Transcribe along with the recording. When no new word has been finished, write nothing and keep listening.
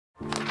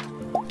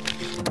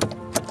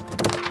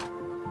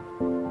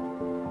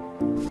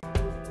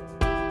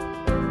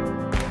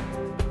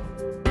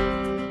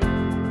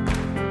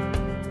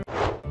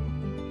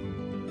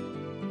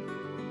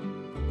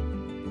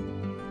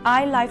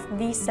ILIFE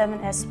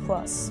V7S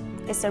Plus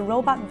is a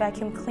robot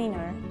vacuum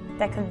cleaner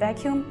that can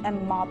vacuum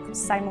and mop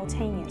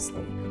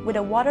simultaneously with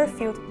a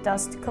water-filled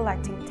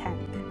dust-collecting tank.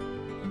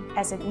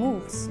 As it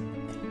moves,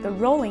 the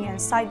rolling and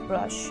side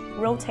brush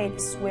rotate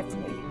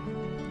swiftly,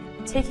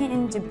 taking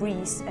in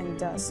debris and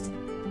dust.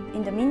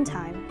 In the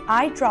meantime,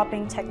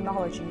 eye-dropping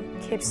technology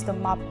keeps the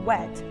mop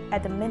wet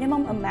at the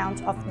minimum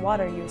amount of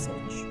water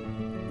usage.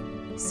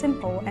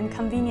 Simple and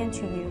convenient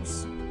to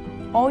use.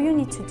 All you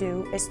need to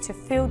do is to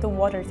fill the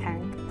water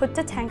tank, put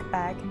the tank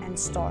back, and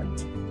start.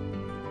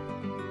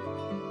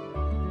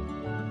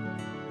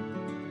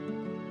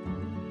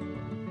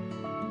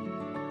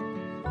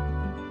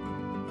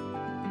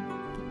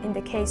 In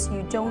the case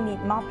you don't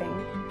need mopping,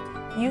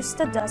 use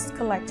the dust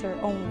collector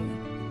only.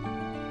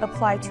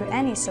 Apply to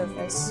any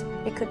surface.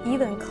 It could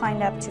even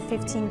climb up to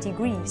 15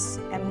 degrees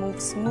and move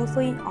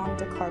smoothly on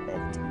the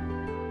carpet.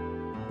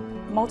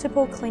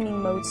 Multiple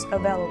cleaning modes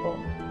available,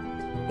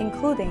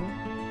 including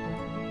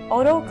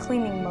Auto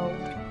Cleaning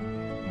Mode,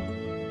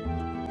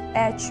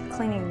 Edge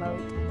Cleaning Mode,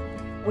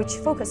 which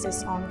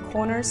focuses on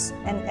corners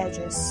and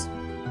edges,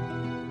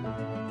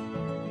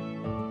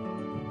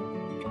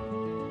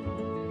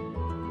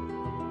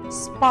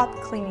 Spot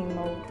Cleaning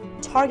Mode,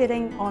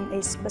 targeting on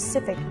a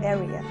specific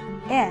area,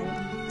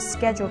 and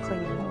Schedule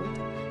Cleaning Mode.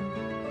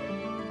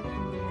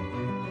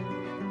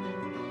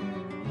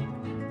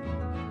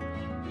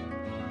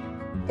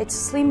 Its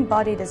slim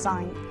body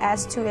design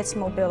adds to its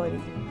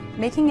mobility,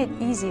 making it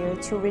easier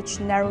to reach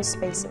narrow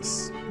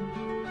spaces.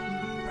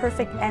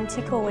 Perfect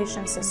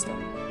anti-collision system,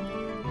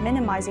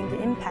 minimizing the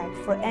impact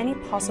for any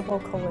possible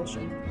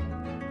collision.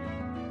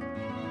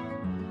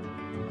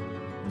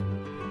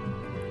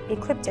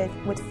 Equipped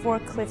with 4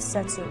 cliff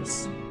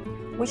sensors,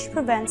 which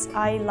prevents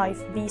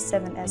ILIFE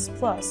V7S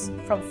Plus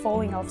from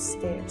falling off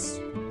stairs.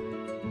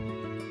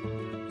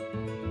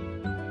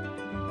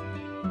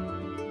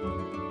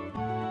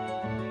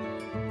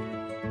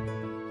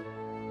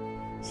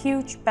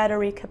 Huge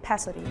battery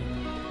capacity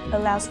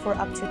allows for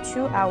up to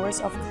 2 hours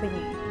of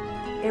cleaning.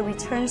 It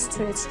returns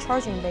to its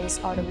charging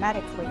base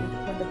automatically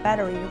when the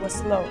battery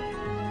was low.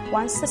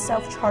 Once the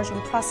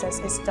self-charging process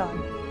is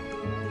done,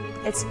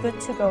 it's good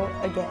to go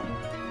again.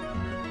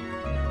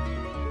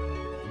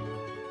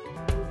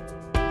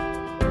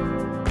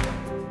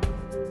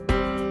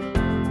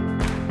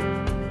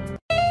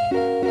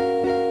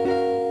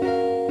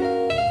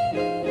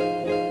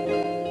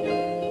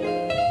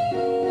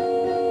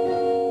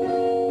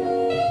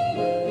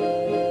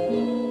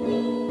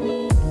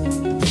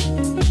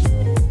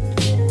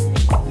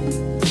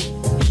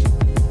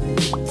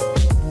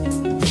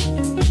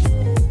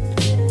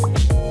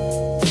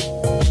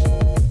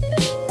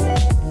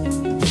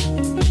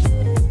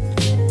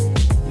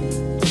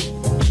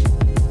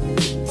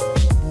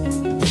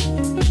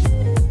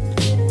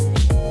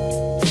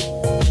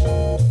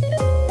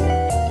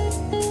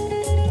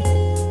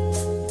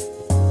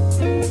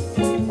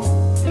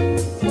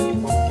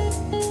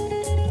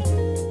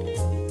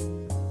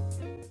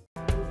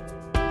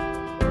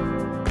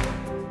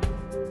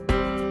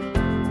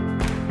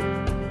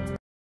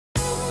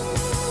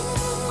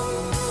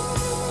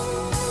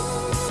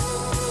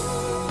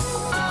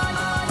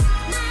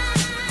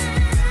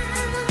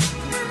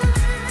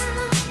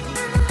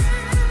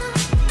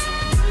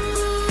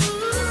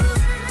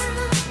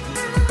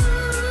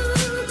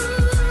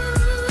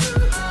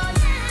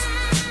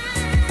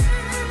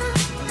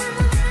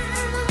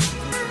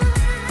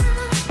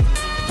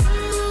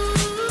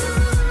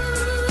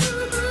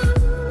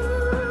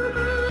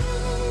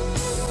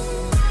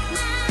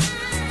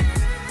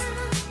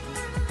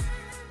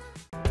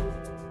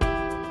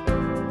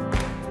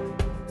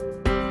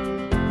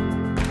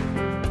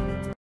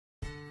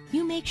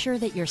 Make sure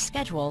that your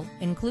schedule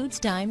includes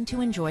time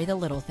to enjoy the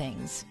little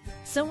things.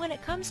 So when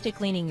it comes to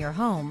cleaning your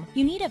home,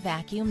 you need a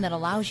vacuum that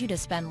allows you to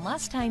spend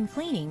less time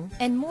cleaning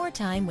and more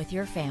time with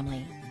your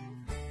family.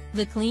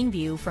 The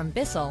CleanView from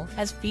Bissell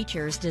has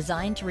features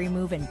designed to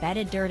remove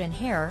embedded dirt and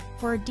hair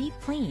for a deep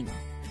clean.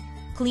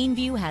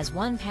 CleanView has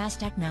OnePass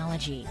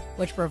technology,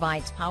 which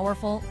provides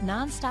powerful,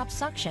 non-stop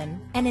suction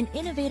and an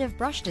innovative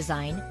brush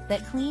design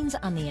that cleans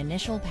on the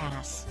initial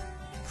pass.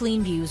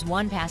 CleanView's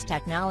OnePass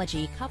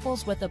technology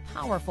couples with a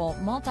powerful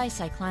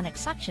multi-cyclonic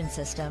suction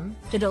system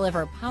to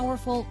deliver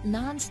powerful,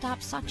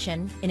 non-stop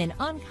suction in an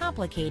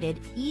uncomplicated,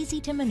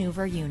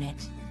 easy-to-maneuver unit.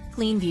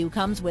 CleanView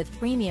comes with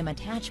premium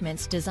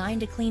attachments designed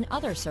to clean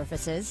other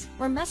surfaces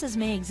where messes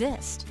may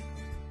exist.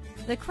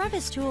 The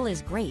crevice tool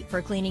is great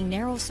for cleaning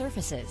narrow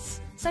surfaces,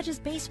 such as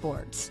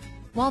baseboards,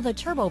 while the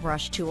Turbo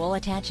Brush tool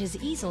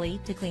attaches easily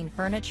to clean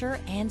furniture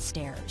and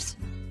stairs.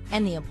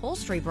 And the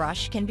upholstery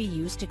brush can be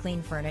used to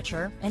clean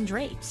furniture and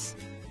drapes.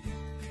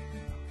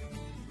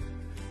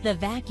 The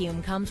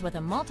vacuum comes with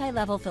a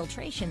multi-level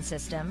filtration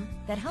system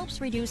that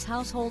helps reduce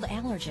household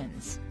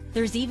allergens.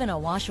 There's even a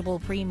washable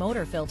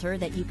pre-motor filter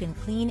that you can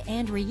clean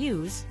and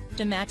reuse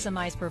to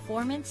maximize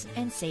performance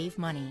and save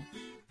money.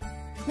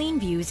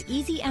 CleanView's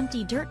Easy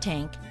Empty Dirt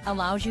Tank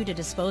allows you to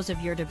dispose of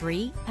your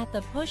debris at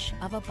the push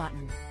of a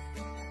button.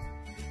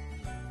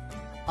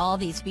 All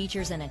these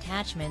features and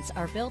attachments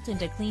are built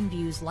into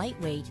CleanView's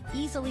lightweight,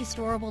 easily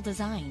storable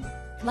design,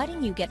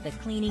 letting you get the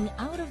cleaning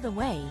out of the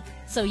way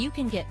so you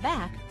can get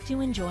back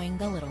to enjoying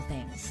the little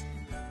things.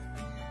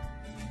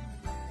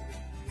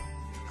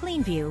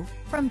 CleanView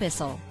from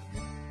Bissell.